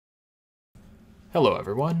Hello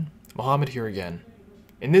everyone, Mohammed here again.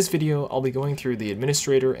 In this video, I'll be going through the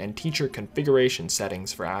administrator and teacher configuration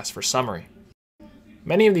settings for Ask4Summary.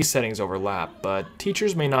 Many of these settings overlap, but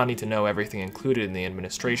teachers may not need to know everything included in the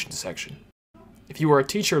administration section. If you are a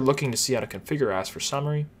teacher looking to see how to configure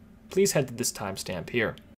Ask4Summary, please head to this timestamp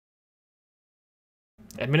here.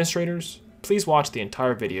 Administrators, please watch the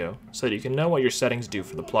entire video so that you can know what your settings do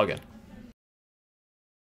for the plugin.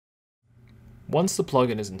 Once the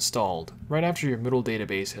plugin is installed, right after your Moodle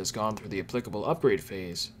database has gone through the applicable upgrade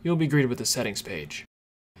phase, you'll be greeted with the settings page.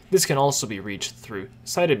 This can also be reached through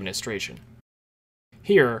site administration.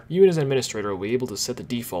 Here, you as an administrator will be able to set the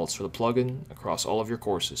defaults for the plugin across all of your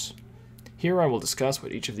courses. Here I will discuss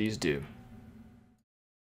what each of these do.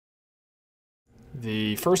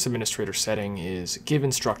 The first administrator setting is Give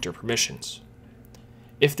Instructor Permissions.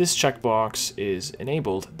 If this checkbox is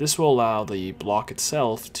enabled, this will allow the block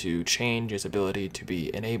itself to change its ability to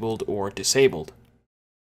be enabled or disabled.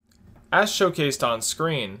 As showcased on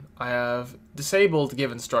screen, I have disabled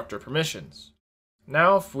Give Instructor Permissions.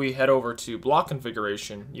 Now if we head over to block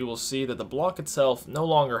configuration, you will see that the block itself no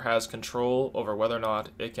longer has control over whether or not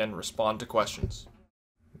it can respond to questions.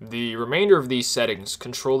 The remainder of these settings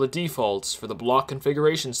control the defaults for the block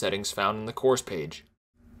configuration settings found in the course page.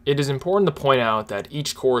 It is important to point out that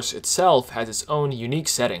each course itself has its own unique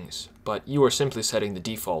settings, but you are simply setting the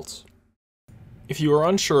defaults. If you are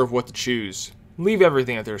unsure of what to choose, leave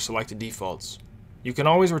everything at their selected defaults. You can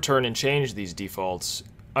always return and change these defaults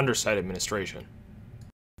under site administration.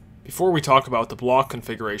 Before we talk about the block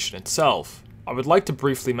configuration itself, I would like to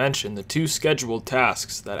briefly mention the two scheduled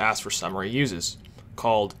tasks that Ask4Summary uses,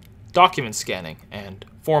 called document scanning and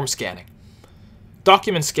form scanning.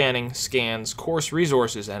 Document scanning scans course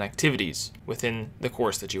resources and activities within the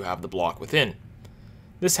course that you have the block within.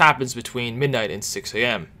 This happens between midnight and 6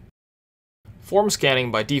 a.m. Form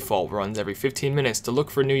scanning by default runs every 15 minutes to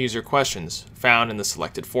look for new user questions found in the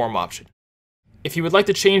selected form option. If you would like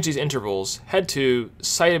to change these intervals, head to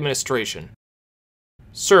Site Administration,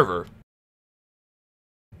 Server,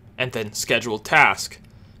 and then Scheduled Task,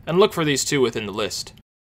 and look for these two within the list.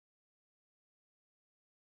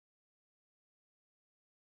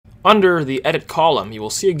 Under the Edit column, you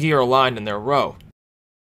will see a gear aligned in their row.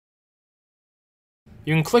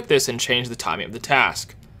 You can click this and change the timing of the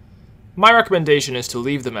task. My recommendation is to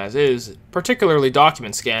leave them as is, particularly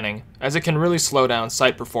document scanning, as it can really slow down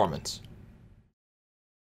site performance.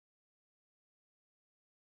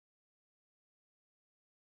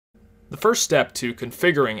 The first step to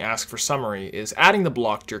configuring Ask4Summary is adding the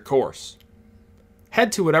block to your course.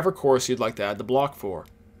 Head to whatever course you'd like to add the block for.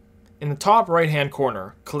 In the top right-hand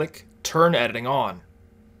corner, click Turn Editing On.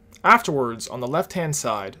 Afterwards, on the left-hand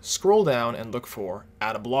side, scroll down and look for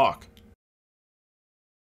Add a Block.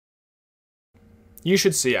 You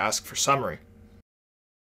should see Ask4Summary.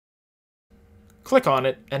 Click on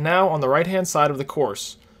it, and now on the right-hand side of the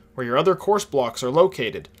course, where your other course blocks are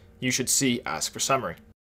located, you should see Ask4Summary.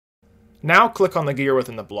 Now click on the gear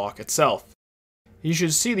within the block itself. You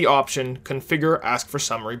should see the option Configure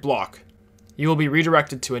Ask4Summary Block. You will be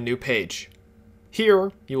redirected to a new page.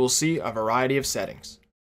 Here, you will see a variety of settings.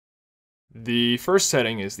 The first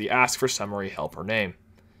setting is the Ask4Summary helper name.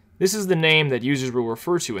 This is the name that users will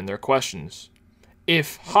refer to in their questions.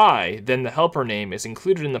 If hi, then the helper name is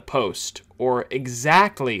included in the post, or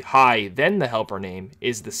exactly hi, then the helper name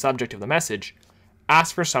is the subject of the message,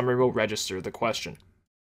 Ask4Summary will register the question.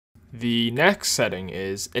 The next setting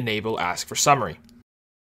is Enable Ask4Summary.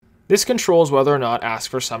 This controls whether or not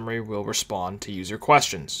Ask4Summary will respond to user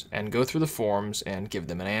questions, and go through the forms and give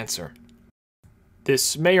them an answer.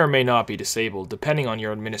 This may or may not be disabled depending on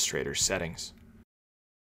your administrator's settings.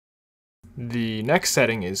 The next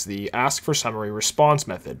setting is the Ask4Summary response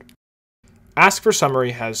method.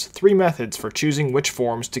 Ask4Summary has three methods for choosing which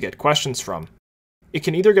forms to get questions from. It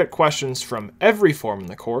can either get questions from every form in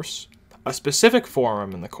the course, a specific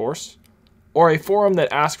forum in the course, or a forum that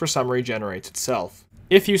Ask4Summary generates itself.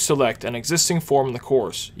 If you select an existing form in the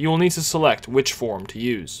course, you will need to select which form to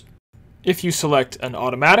use. If you select an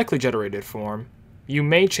automatically generated form, you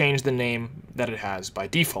may change the name that it has by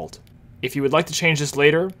default. If you would like to change this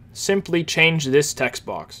later, simply change this text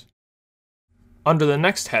box. Under the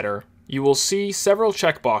next header, you will see several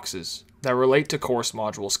checkboxes that relate to course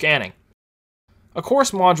module scanning. A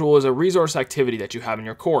course module is a resource activity that you have in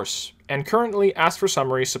your course, and currently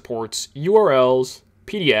Ask4Summary supports URLs,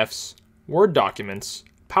 PDFs, Word documents,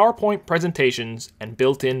 PowerPoint presentations, and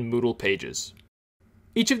built-in Moodle pages.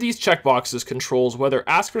 Each of these checkboxes controls whether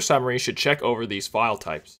Ask4Summary should check over these file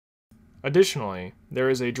types. Additionally, there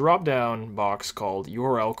is a drop-down box called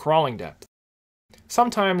URL crawling depth.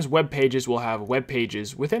 Sometimes web pages will have web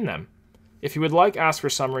pages within them. If you would like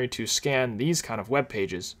Ask4Summary to scan these kind of web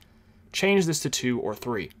pages, change this to 2 or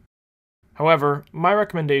 3. However, my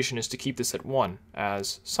recommendation is to keep this at 1,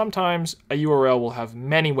 as sometimes a URL will have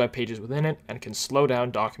many web pages within it and can slow down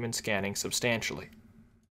document scanning substantially.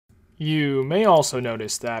 You may also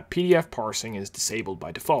notice that PDF parsing is disabled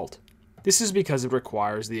by default. This is because it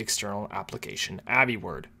requires the external application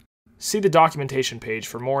AbiWord. See the documentation page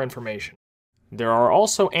for more information. There are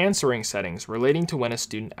also answering settings relating to when a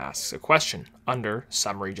student asks a question, under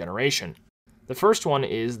Summary Generation. The first one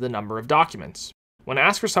is the number of documents. When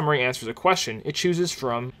Ask4Summary answers a question, it chooses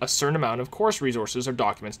from a certain amount of course resources or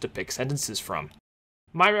documents to pick sentences from.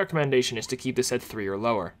 My recommendation is to keep this at 3 or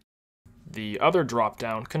lower. The other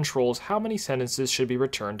drop-down controls how many sentences should be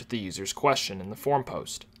returned to the user's question in the form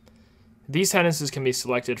post. These sentences can be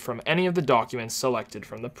selected from any of the documents selected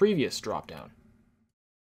from the previous drop-down.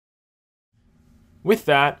 With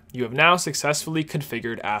that, you have now successfully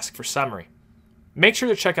configured Ask4Summary. Make sure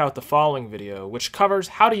to check out the following video, which covers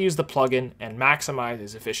how to use the plugin and maximize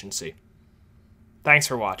its efficiency. Thanks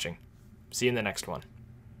for watching. See you in the next one.